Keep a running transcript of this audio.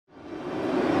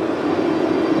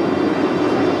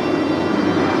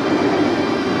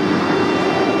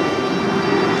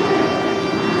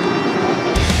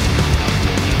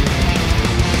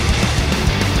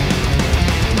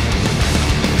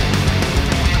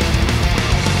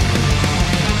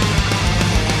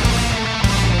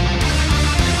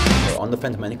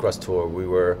Phantom Antichrist tour,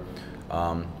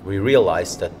 we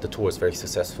realized that the tour was very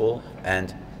successful,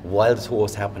 and while the tour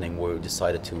was happening, we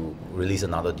decided to release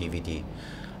another DVD.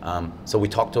 So we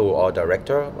talked to our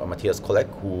director, Matthias Kolek,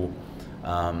 who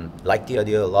liked the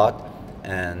idea a lot,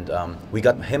 and we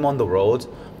got him on the road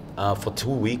for 2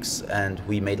 weeks, and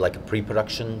we made like a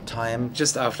pre-production time.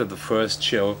 Just after the first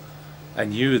show, I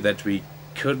knew that we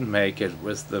couldn't make it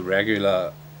with the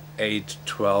regular 8,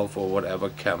 12 or whatever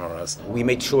cameras. We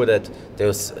made sure that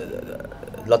there's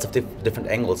lots of different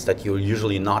angles that you're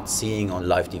usually not seeing on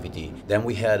live DVD. Then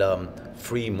we had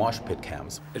free mosh pit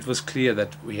cams. It was clear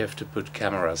that we have to put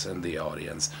cameras in the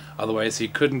audience, otherwise he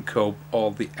couldn't cope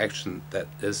all the action that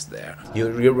is there.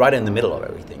 You're right in the middle of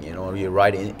everything, you know. You're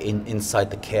right inside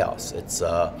the chaos.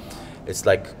 It's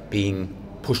like being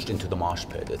pushed into the mosh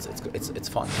pit. It's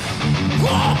fun.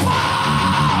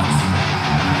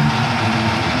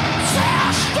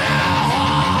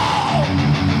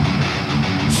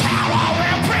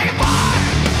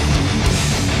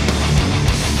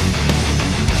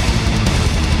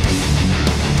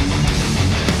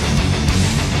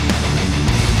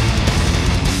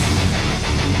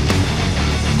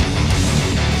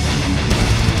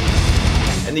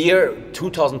 In the year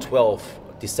 2012,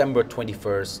 December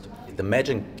 21st, the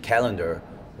Magic calendar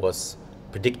was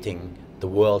predicting the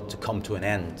world to come to an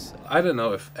end. I don't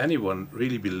know if anyone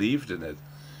really believed in it,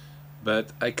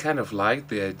 but I kind of liked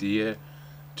the idea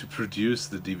to produce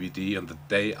the DVD on the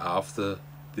day after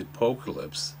the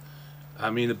apocalypse. I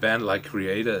mean, a band like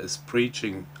Kreator is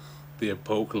preaching the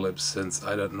apocalypse since,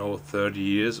 I don't know, 30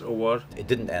 years or what. It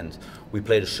didn't end. We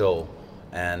played a show,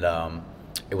 and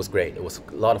it was great. It was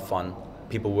a lot of fun.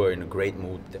 People were in a great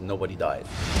mood. Nobody died. A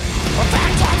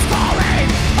phantom story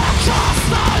across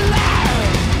the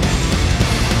land,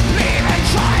 leaving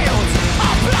trails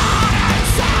of blood and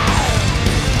sound,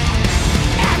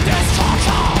 and this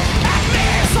torture and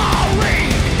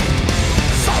misery.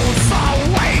 Souls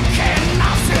awaken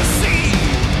us to see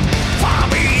far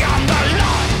beyond the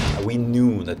light. We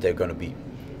knew that there's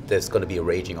going to be a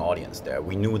raging audience there.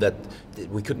 We knew that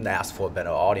we couldn't ask for a better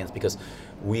audience, because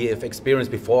we have experienced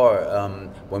before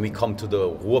when we come to the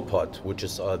Ruhrpott, which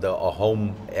is our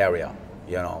home area.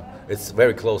 You know, it's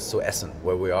very close to Essen,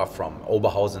 where we are from.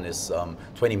 Oberhausen is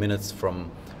 20 minutes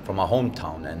from our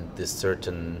hometown, and this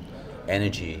certain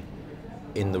energy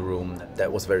in the room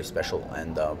that was very special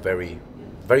and very,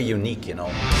 very unique. You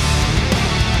know.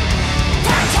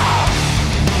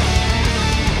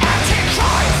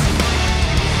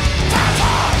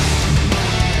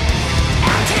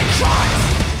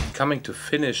 Coming to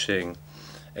finishing,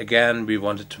 again we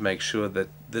wanted to make sure that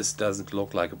this doesn't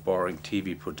look like a boring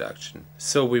TV production.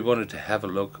 So we wanted to have a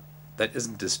look that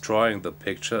isn't destroying the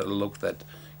picture, a look that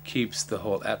keeps the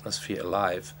whole atmosphere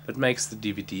alive, but makes the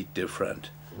DVD different.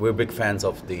 We're big fans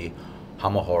of the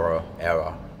Hammer horror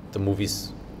era, the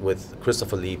movies with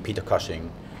Christopher Lee, Peter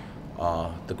Cushing,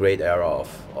 the great era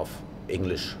of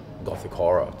English Gothic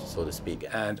horror, so to speak.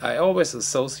 And I always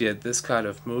associate this kind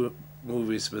of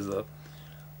movies with a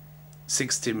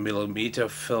 60mm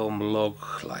film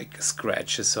look, like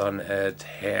scratches on it,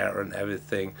 hair and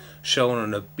everything, shown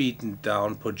on a beaten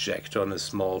down projector on a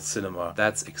small cinema.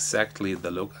 That's exactly the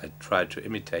look I tried to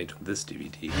imitate on this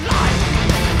DVD.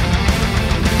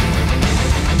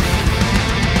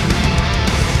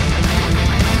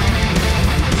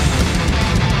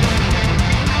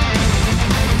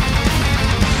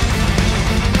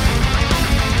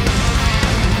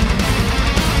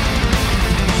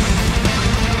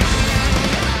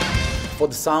 For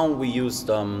the sound, we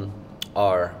used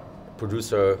our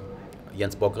producer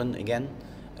Jens Bogren again.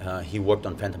 He worked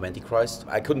on Phantom Antichrist.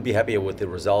 I couldn't be happier with the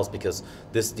results, because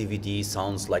this DVD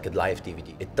sounds like a live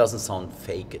DVD. It doesn't sound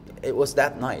fake. It was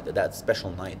that night, that special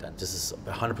night, and this is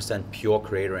 100% pure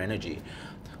Kreator energy.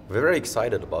 We're very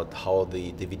excited about how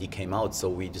the DVD came out, so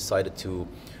we decided to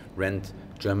rent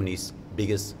Germany's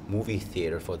biggest movie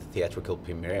theater for the theatrical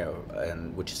premiere,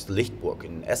 which is the Lichtburg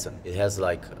in Essen. It has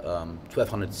like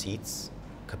 1,200 seats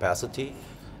capacity,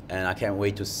 and I can't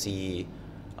wait to see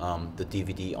the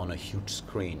DVD on a huge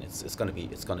screen. It's gonna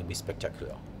be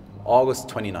spectacular. August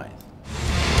 29th.